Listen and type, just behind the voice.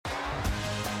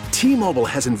T-Mobile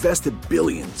has invested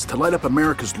billions to light up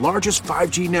America's largest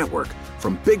 5G network,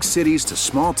 from big cities to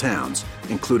small towns,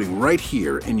 including right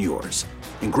here in yours.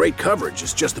 And great coverage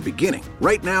is just the beginning.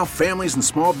 Right now, families and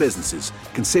small businesses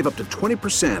can save up to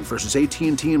 20% versus AT&T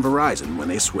and Verizon when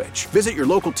they switch. Visit your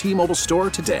local T-Mobile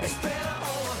store today.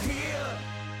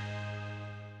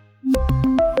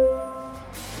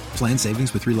 Plan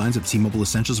savings with 3 lines of T-Mobile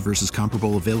Essentials versus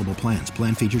comparable available plans.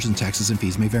 Plan features and taxes and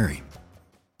fees may vary.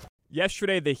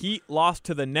 Yesterday, the Heat lost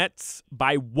to the Nets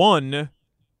by 1.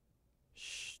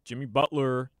 Jimmy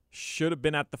Butler should have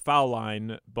been at the foul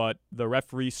line, but the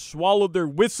referee swallowed their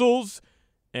whistles,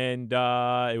 and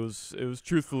it was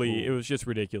truthfully, it was just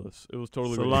ridiculous. It was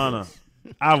totally ridiculous.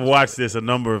 I've watched this a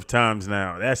number of times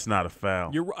now. That's not a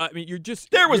foul. There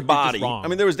was body.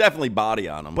 There was definitely body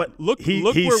on him. But look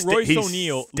where Royce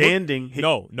O'Neal standing.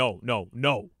 No,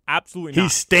 absolutely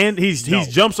not. He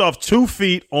jumps off 2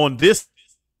 feet on this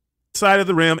side of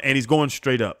the rim, and he's going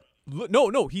straight up.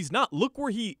 No, he's not. Look where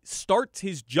he starts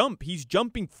his jump. He's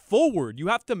jumping forward. You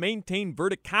have to maintain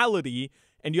verticality,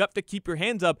 and you have to keep your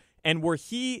hands up. And where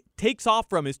he takes off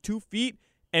from is 2 feet,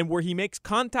 and where he makes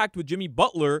contact with Jimmy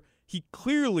Butler, he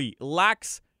clearly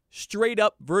lacks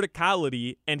straight-up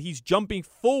verticality, and he's jumping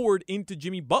forward into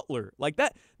Jimmy Butler. Like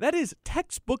that is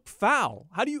textbook foul.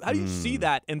 How do you see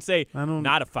that and say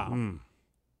not a foul?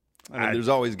 There's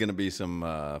always going to be some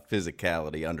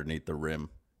physicality underneath the rim.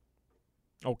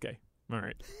 Okay. All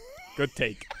right. Good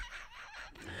take.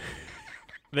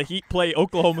 The Heat play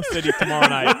Oklahoma City tomorrow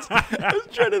night. I was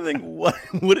trying to think,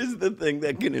 what is the thing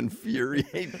that can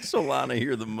infuriate Solana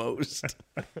here the most?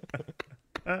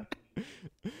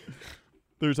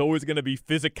 There's always going to be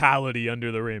physicality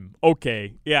under the rim.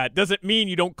 Okay. Yeah, it doesn't mean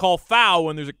you don't call foul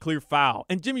when there's a clear foul.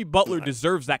 And Jimmy Butler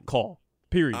deserves that call,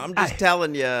 period. I'm just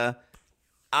telling you,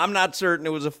 I'm not certain it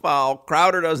was a foul.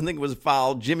 Crowder doesn't think it was a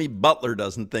foul. Jimmy Butler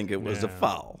doesn't think it was a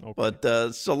foul. Okay. But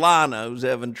Solana, who's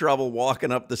having trouble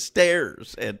walking up the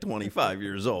stairs at 25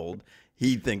 years old,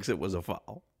 he thinks it was a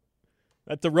foul.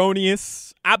 That's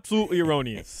erroneous. Absolutely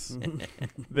erroneous.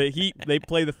 The Heat, they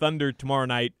play the Thunder tomorrow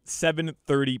night,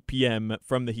 7:30 p.m.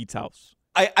 from the Heat's house.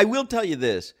 I will tell you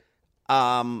this.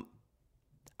 I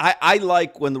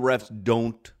like when the refs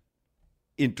don't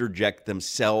interject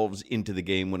themselves into the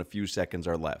game when a few seconds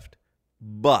are left.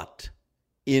 But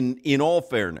in all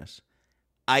fairness,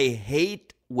 I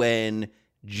hate when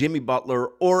Jimmy Butler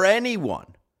or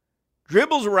anyone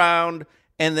dribbles around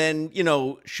and then,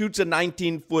 shoots a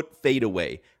 19-foot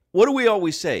fadeaway. What do we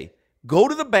always say? Go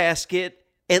to the basket.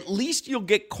 At least you'll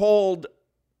get called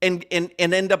and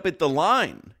end up at the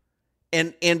line.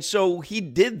 And so he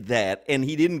did that, and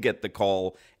he didn't get the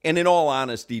call. And in all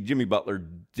honesty, Jimmy Butler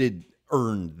did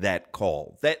earn that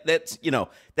call. That's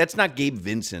not Gabe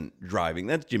Vincent driving.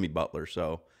 That's Jimmy Butler.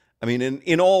 So,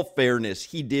 in all fairness,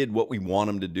 he did what we want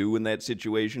him to do in that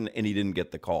situation, and he didn't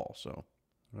get the call. So,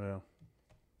 well.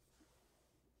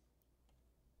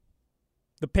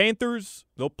 The Panthers,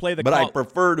 they'll play the But I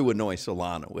prefer to annoy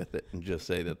Solana with it and just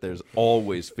say that there's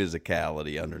always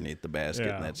physicality underneath the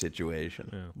basket in that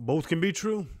situation. Yeah. Both can be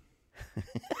true.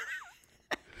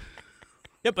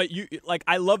 Yeah, but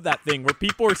I love that thing where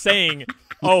people are saying,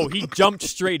 oh, he jumped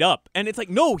straight up. And it's like,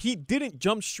 no, he didn't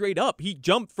jump straight up. He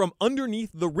jumped from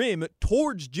underneath the rim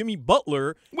towards Jimmy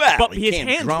Butler, but his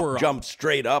hands were up. Jump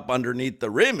straight up underneath the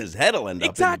rim. His head will end up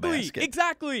in the basket.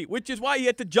 Exactly, which is why he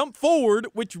had to jump forward,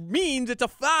 which means it's a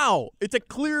foul. It's a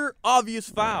clear, obvious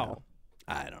foul.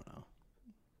 I don't know.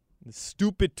 The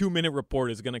stupid 2-minute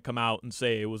report is going to come out and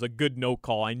say it was a good no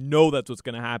call. I know that's what's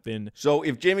going to happen. So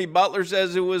if Jimmy Butler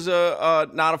says it was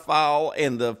not a foul,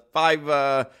 and the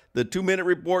 2-minute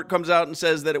report comes out and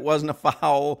says that it wasn't a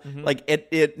foul, like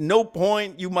at no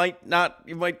point you might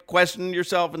question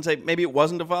yourself and say maybe it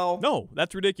wasn't a foul. No,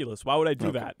 that's ridiculous. Why would I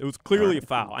do that? It was clearly a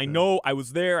foul. I know. I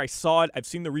was there. I saw it. I've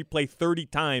seen the replay 30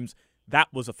 times. That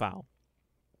was a foul.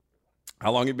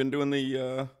 How long have you been doing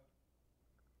the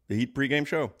Heat pregame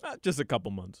show? Just a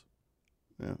couple months.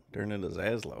 Yeah, turn into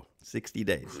Zaslow. 60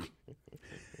 days.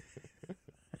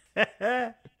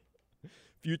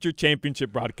 Future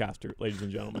championship broadcaster, ladies and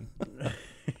gentlemen.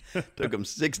 Took him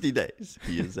 60 days.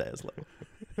 He is Zaslow.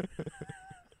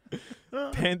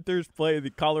 Panthers play the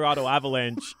Colorado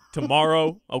Avalanche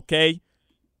tomorrow, okay?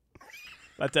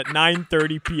 That's at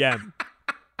 9:30 p.m.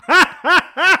 That's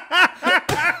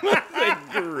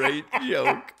a great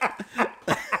joke.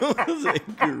 That was a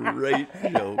great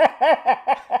joke.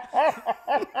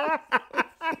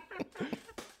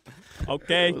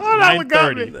 Okay,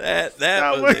 9:30.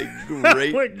 That was a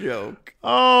great joke.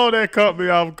 Oh, that caught me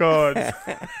off guard.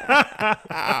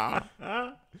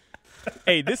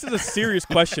 Hey, this is a serious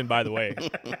question, by the way.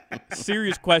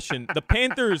 serious question. The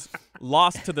Panthers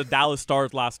lost to the Dallas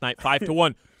Stars last night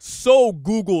 5-1. So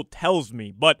Google tells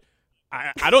me, but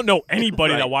I don't know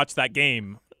anybody that watched that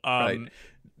game. Right.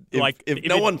 If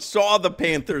no one saw the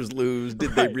Panthers lose,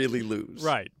 did they really lose?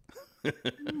 Right.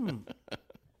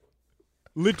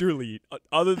 Literally,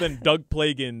 other than Doug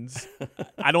Plagans,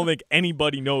 I don't think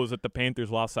anybody knows that the Panthers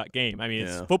lost that game. I mean,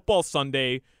 it's football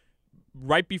Sunday,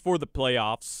 right before the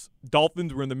playoffs.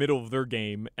 Dolphins were in the middle of their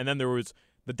game, and then there was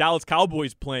the Dallas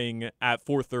Cowboys playing at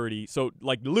 4:30. So,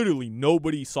 literally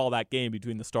nobody saw that game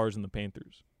between the Stars and the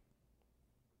Panthers.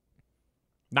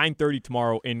 9:30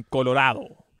 tomorrow in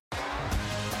Colorado.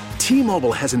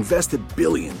 T-Mobile has invested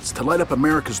billions to light up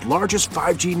America's largest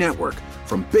 5G network,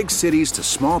 from big cities to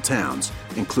small towns,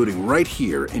 including right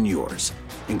here in yours.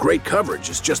 And great coverage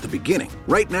is just the beginning.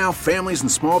 Right now, families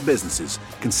and small businesses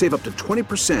can save up to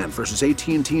 20% versus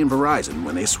AT&T and Verizon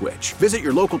when they switch. Visit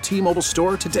your local T-Mobile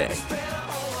store today.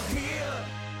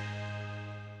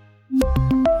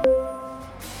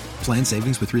 Plan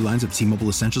savings with 3 lines of T-Mobile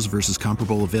Essentials versus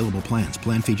comparable available plans.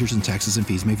 Plan features and taxes and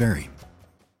fees may vary.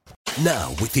 Now,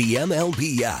 with the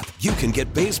MLB app, you can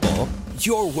get baseball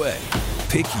your way.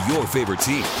 Pick your favorite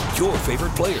team, your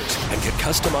favorite players, and get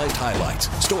customized highlights,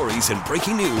 stories, and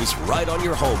breaking news right on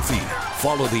your home feed.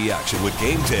 Follow the action with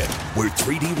Game Day, where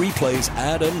 3D replays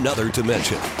add another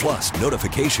dimension. Plus,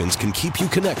 notifications can keep you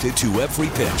connected to every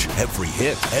pitch, every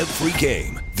hit, every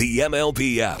game. The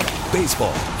MLB app.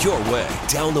 Baseball your way.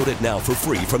 Download it now for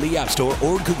free from the App Store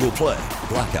or Google Play.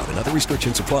 Blackout and other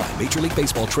restrictions apply. Major League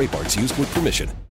Baseball trademarks used with permission.